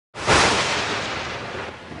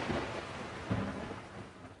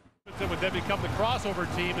then become the crossover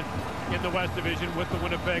team in the West Division with the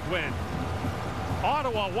Winnipeg win.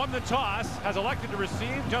 Ottawa won the toss, has elected to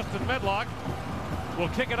receive. Justin Medlock will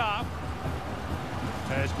kick it off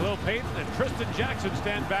as Khalil Payton and Tristan Jackson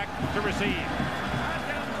stand back to receive. And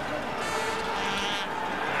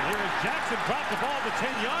here is Jackson, dropped the ball at the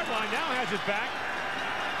 10-yard line, now has it back.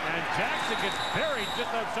 And Jackson gets buried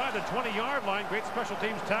just outside the 20-yard line. Great special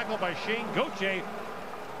teams tackle by Shayne Gauthier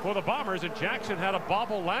for the Bombers. And Jackson had a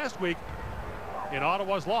bobble last week in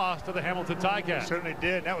Ottawa's loss to the Hamilton Ticats. Certainly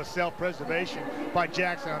did. That was self-preservation by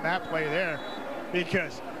Jackson on that play there,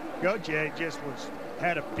 because Gauthier just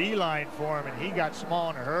had a beeline for him, and he got small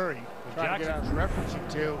in a hurry. Trying to get out,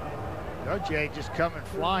 referencing to Gauthier just coming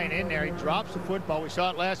flying in there. He drops the football. We saw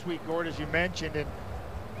it last week, Gord, as you mentioned, and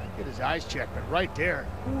get his eyes checked, but right there,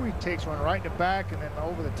 ooh, he takes one right in the back and then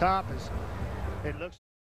over the top. It looks